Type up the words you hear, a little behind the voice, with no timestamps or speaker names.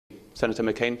Senator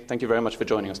McCain, thank you very much for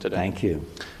joining us today. Thank you.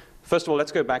 First of all,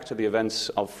 let's go back to the events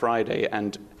of Friday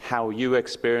and how you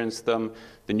experienced them.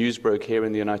 The news broke here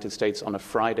in the United States on a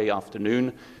Friday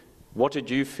afternoon. What did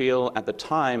you feel at the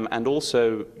time? And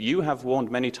also, you have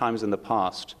warned many times in the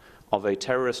past of a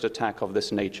terrorist attack of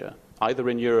this nature, either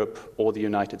in Europe or the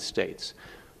United States.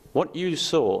 What you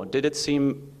saw, did it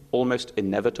seem almost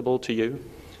inevitable to you?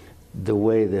 The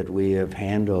way that we have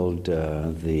handled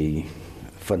the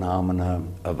phenomena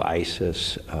of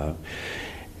ISIS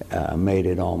made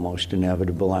it almost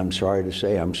inevitable. I'm sorry to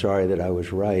say, I'm sorry that I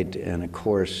was right. And of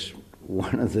course,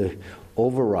 one of the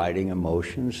overriding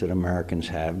emotions that Americans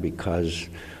have, because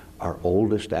our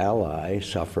oldest ally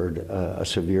suffered a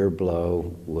severe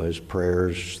blow, was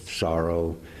prayers,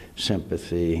 sorrow,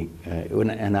 sympathy,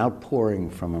 an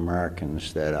outpouring from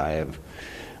Americans that I have,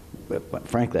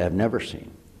 frankly, I've never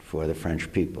seen for the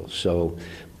French people. So,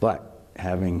 but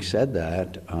having said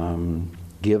that,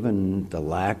 given the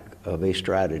lack of a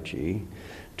strategy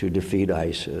to defeat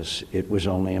ISIS, it was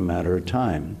only a matter of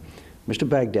time. Mr.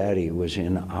 Baghdadi was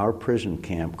in our prison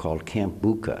camp called Camp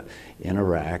Bucca in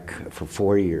Iraq for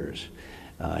 4 years.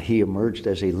 He emerged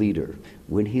as a leader.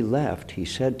 When he left, he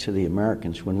said to the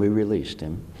Americans, when we released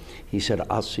him, he said,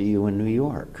 "I'll see you in New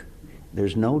York."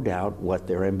 There's no doubt what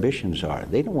their ambitions are.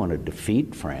 They don't want to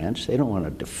defeat France, they don't want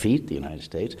to defeat the United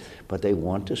States, but they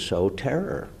want to sow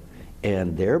terror,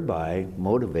 and thereby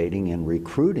motivating and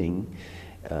recruiting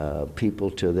people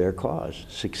to their cause.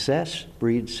 Success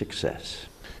breeds success.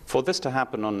 For this to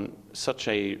happen on such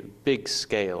a big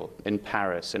scale in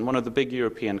Paris, in one of the big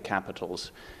European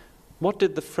capitals, what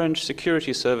did the French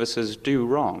security services do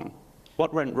wrong?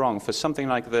 What went wrong for something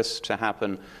like this to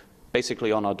happen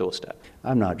basically on our doorstep?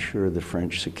 I'm not sure the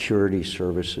French security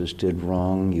services did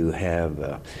wrong. You have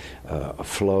a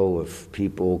flow of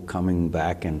people coming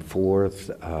back and forth.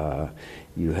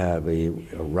 You have a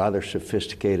rather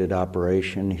sophisticated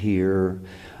operation here.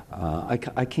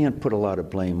 I can't put a lot of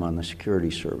blame on the security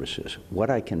services. What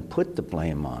I can put the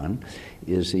blame on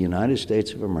is the United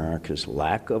States of America's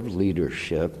lack of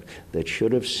leadership that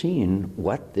should have seen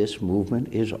what this movement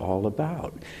is all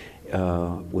about.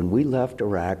 When we left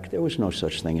Iraq, there was no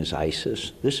such thing as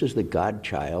ISIS. This is the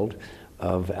godchild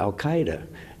of al-Qaeda,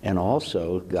 and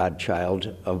also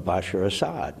godchild of Bashar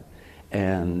Assad.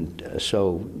 And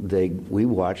so we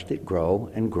watched it grow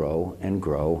and grow and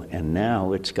grow, and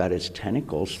now it's got its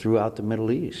tentacles throughout the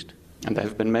Middle East. And there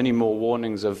have been many more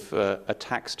warnings of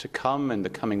attacks to come in the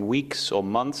coming weeks or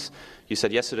months. You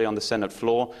said yesterday on the Senate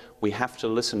floor, we have to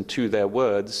listen to their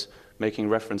words, making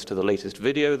reference to the latest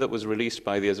video that was released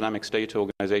by the Islamic State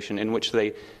organization, in which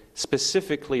they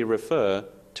specifically refer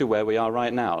to where we are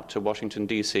right now, to Washington,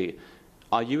 D.C.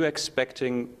 Are you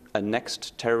expecting a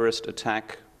next terrorist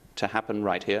attack to happen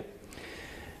right here?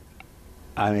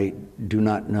 I do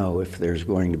not know if there's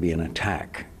going to be an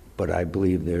attack, but I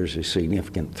believe there's a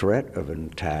significant threat of an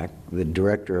attack. The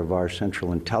director of our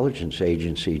Central Intelligence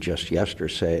Agency just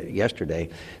yesterday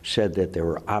said that there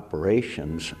were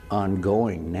operations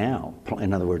ongoing now,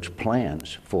 in other words,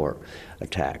 plans for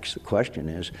attacks. The question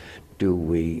is,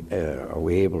 are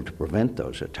we able to prevent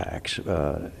those attacks?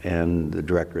 And the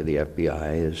director of the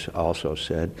FBI has also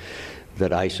said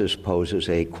that ISIS poses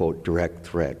a, quote, direct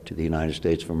threat to the United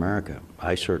States of America.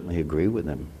 I certainly agree with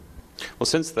him. Well,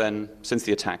 since then, since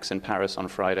the attacks in Paris on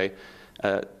Friday,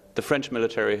 the French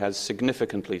military has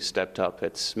significantly stepped up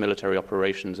its military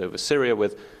operations over Syria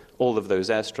with all of those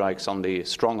airstrikes on the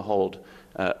stronghold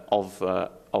of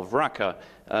Raqqa.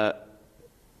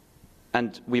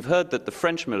 And we've heard that the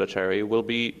French military will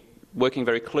be working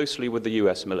very closely with the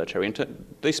US military.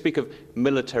 They speak of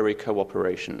military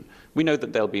cooperation. We know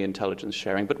that there'll be intelligence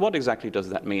sharing, but what exactly does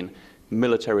that mean,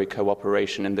 military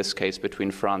cooperation, in this case,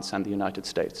 between France and the United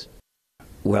States?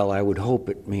 Well, I would hope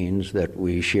it means that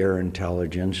we share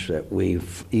intelligence, that we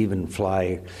even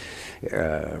fly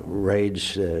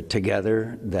raids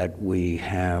together, that we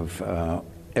have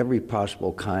every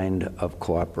possible kind of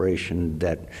cooperation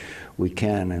that we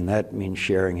can, and that means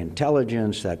sharing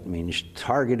intelligence, that means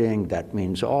targeting, that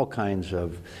means all kinds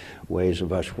of ways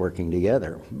of us working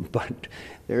together. But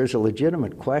there's a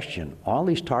legitimate question. All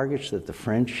these targets that the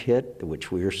French hit,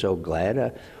 which we are so glad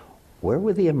of, where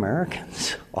were the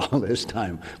Americans all this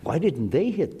time? Why didn't they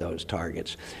hit those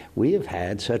targets? We have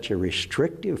had such a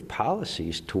restrictive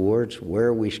policies towards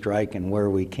where we strike and where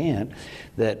we can't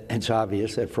that it's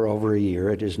obvious that for over a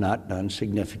year it has not done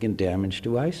significant damage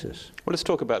to ISIS. Well, let's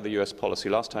talk about the U.S. policy.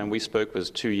 Last time we spoke was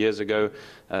 2 years ago.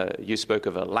 You spoke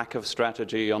of a lack of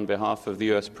strategy on behalf of the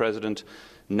U.S. president.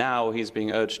 Now he's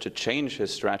being urged to change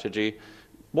his strategy.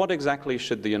 What exactly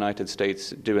should the United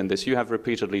States do in this? You have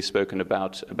repeatedly spoken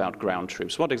about ground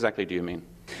troops. What exactly do you mean?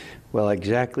 Well,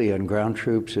 exactly, on ground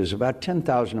troops is about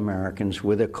 10,000 Americans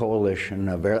with a coalition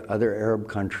of other Arab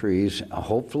countries,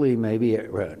 hopefully maybe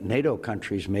NATO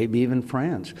countries, maybe even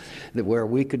France, where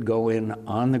we could go in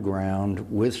on the ground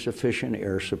with sufficient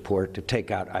air support to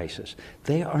take out ISIS.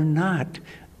 They are not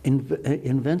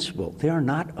invincible. They are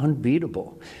not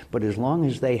unbeatable. But as long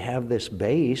as they have this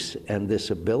base and this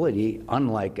ability,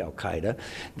 unlike Al-Qaeda,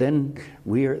 then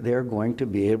they're going to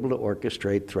be able to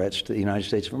orchestrate threats to the United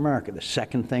States of America. The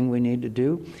second thing we need to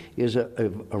do is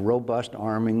a robust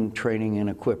arming, training,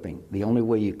 and equipping. The only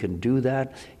way you can do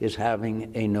that is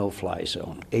having a no-fly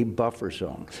zone, a buffer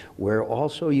zone, where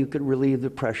also you could relieve the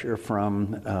pressure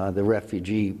from the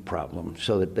refugee problem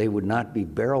so that they would not be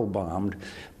barrel-bombed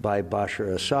by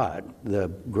Bashar Assad, the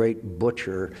great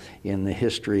butcher in the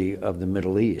history of the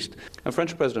Middle East. And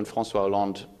French President François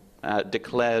Hollande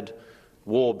declared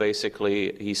war,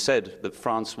 basically. He said that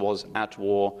France was at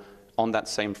war on that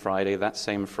same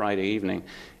Friday evening.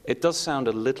 It does sound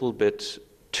a little bit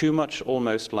too much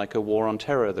almost like a war on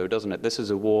terror, though, doesn't it? This is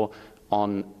a war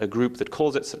on a group that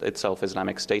calls itself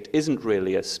Islamic State, isn't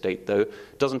really a state, though,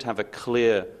 doesn't have a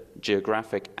clear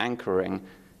geographic anchoring.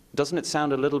 Doesn't it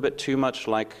sound a little bit too much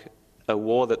like a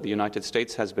war that the United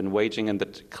States has been waging and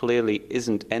that clearly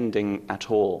isn't ending at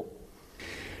all?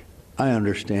 I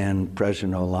understand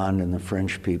President Hollande and the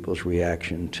French people's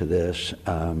reaction to this.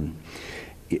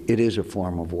 It is a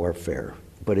form of warfare,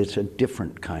 but it's a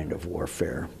different kind of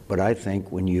warfare. But I think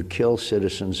when you kill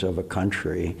citizens of a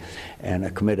country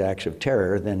and commit acts of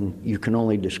terror, then you can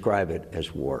only describe it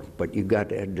as war. But you've got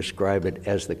to describe it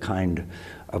as the kind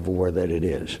of war that it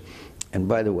is. And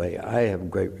by the way, I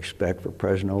have great respect for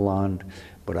President Hollande,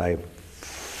 but I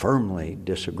firmly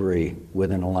disagree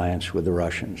with an alliance with the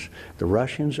Russians. The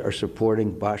Russians are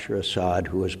supporting Bashar Assad,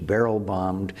 who has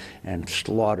barrel-bombed and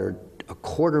slaughtered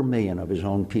 250,000 of his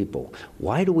own people.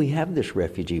 Why do we have this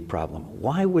refugee problem?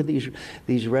 Why were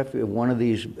one of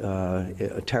these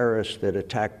terrorists that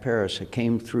attacked Paris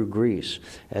came through Greece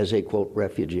as a, quote,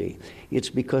 refugee? It's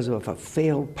because of a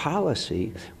failed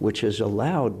policy which has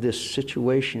allowed this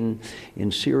situation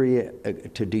in Syria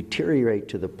to deteriorate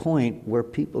to the point where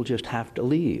people just have to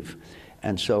leave.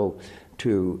 And so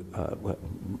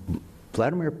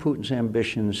Vladimir Putin's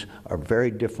ambitions are very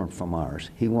different from ours.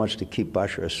 He wants to keep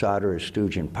Bashar Assad or his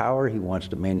stooge in power. He wants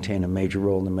to maintain a major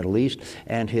role in the Middle East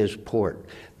and his port.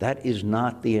 That is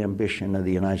not the ambition of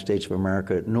the United States of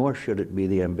America, nor should it be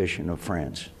the ambition of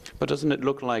France. But doesn't it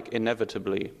look like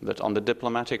inevitably that on the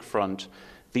diplomatic front,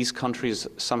 these countries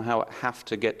somehow have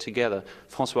to get together?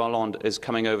 François Hollande is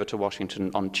coming over to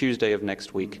Washington on Tuesday of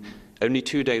next week. Only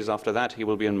 2 days after that, he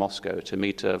will be in Moscow to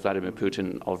meet Vladimir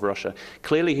Putin of Russia.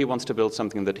 Clearly, he wants to build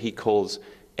something that he calls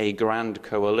a grand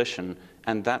coalition,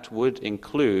 and that would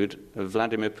include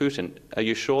Vladimir Putin. Are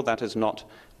you sure that is not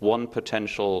one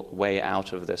potential way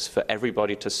out of this, for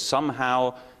everybody to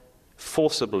somehow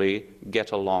forcibly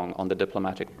get along on the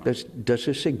diplomatic front? Does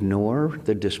this ignore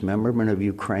the dismemberment of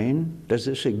Ukraine? Does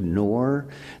this ignore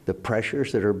the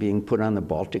pressures that are being put on the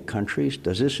Baltic countries?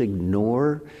 Does this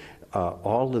ignore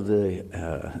all of the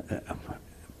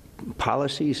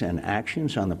policies and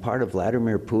actions on the part of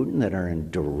Vladimir Putin that are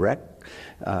in direct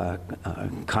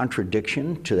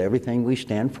contradiction to everything we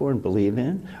stand for and believe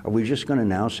in? Are we just going to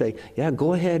now say, yeah,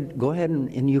 go ahead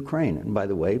in Ukraine? And by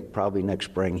the way, probably next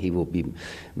spring he will be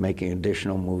making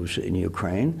additional moves in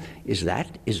Ukraine. Is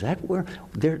that where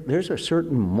there's a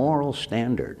certain moral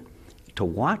standard to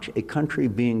watch a country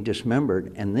being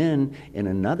dismembered, and then in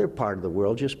another part of the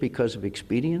world, just because of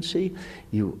expediency,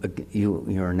 you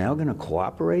are now going to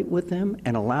cooperate with them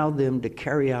and allow them to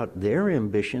carry out their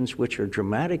ambitions, which are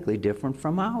dramatically different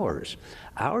from ours.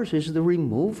 Ours is the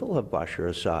removal of Bashar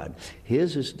Assad.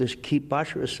 His is to keep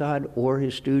Bashar Assad or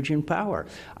his stooge in power.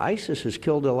 ISIS has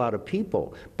killed a lot of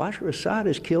people. Bashar Assad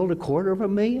has killed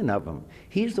 250,000 of them.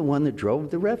 He's the one that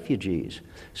drove the refugees.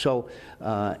 So,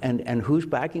 and who's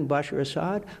backing Bashar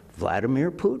Assad? Vladimir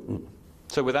Putin.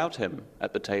 So without him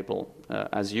at the table,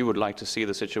 as you would like to see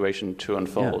the situation to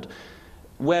unfold, yeah,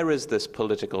 where is this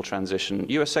political transition?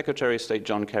 U.S. Secretary of State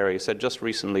John Kerry said just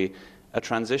recently, a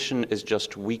transition is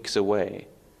just weeks away.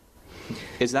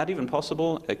 Is that even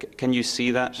possible? Can you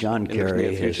see that? John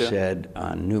Kerry has said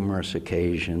on numerous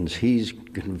occasions, he's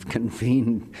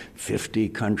convened 50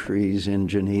 countries in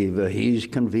Geneva, he's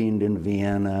convened in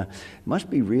Vienna. It must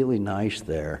be really nice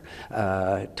there.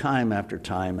 Time after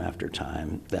time after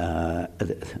time.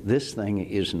 This thing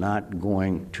is not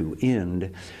going to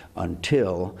end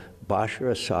until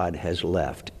Bashar Assad has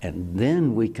left, and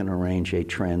then we can arrange a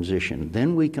transition.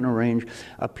 Then we can arrange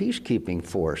a peacekeeping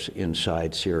force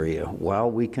inside Syria,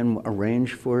 while we can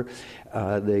arrange for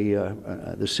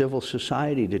the civil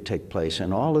society to take place,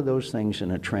 and all of those things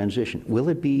in a transition. Will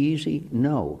it be easy?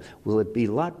 No. Will it be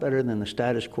a lot better than the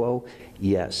status quo?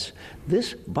 Yes.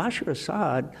 This Bashar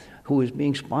Assad, who is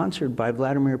being sponsored by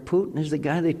Vladimir Putin, is the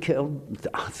guy that killed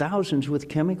thousands with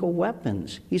chemical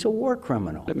weapons. He's a war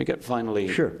criminal. Let me get finally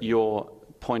your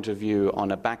point of view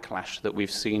on a backlash that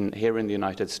we've seen here in the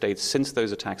United States since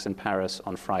those attacks in Paris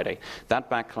on Friday. That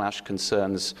backlash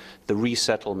concerns the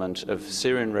resettlement of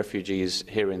Syrian refugees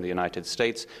here in the United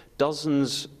States.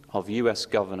 Dozens of US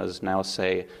governors now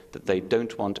say that they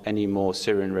don't want any more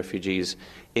Syrian refugees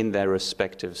in their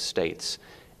respective states.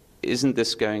 Isn't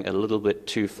this going a little bit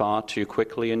too far, too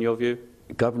quickly, in your view?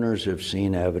 Governors have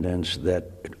seen evidence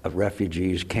that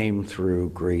refugees came through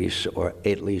Greece, or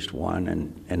at least one,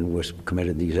 and was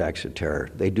committed these acts of terror.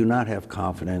 They do not have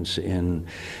confidence in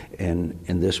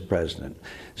this president.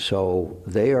 So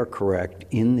they are correct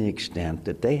in the extent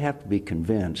that they have to be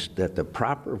convinced that the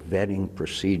proper vetting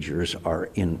procedures are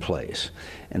in place.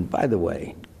 And by the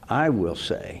way, I will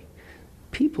say,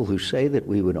 people who say that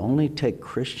we would only take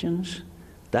Christians,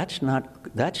 that's not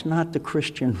the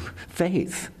Christian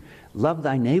faith. Love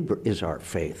thy neighbor is our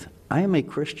faith. I am a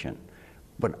Christian,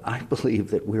 but I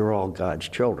believe that we're all God's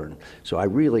children. So I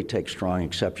really take strong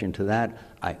exception to that.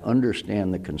 I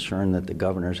understand the concern that the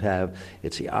governors have.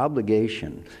 It's the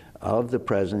obligation of the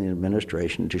President and the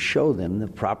administration to show them the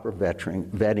proper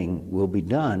vetting will be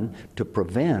done to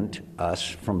prevent us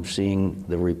from seeing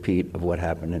the repeat of what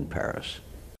happened in Paris.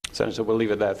 Senator, we'll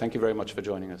leave it there. Thank you very much for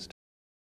joining us.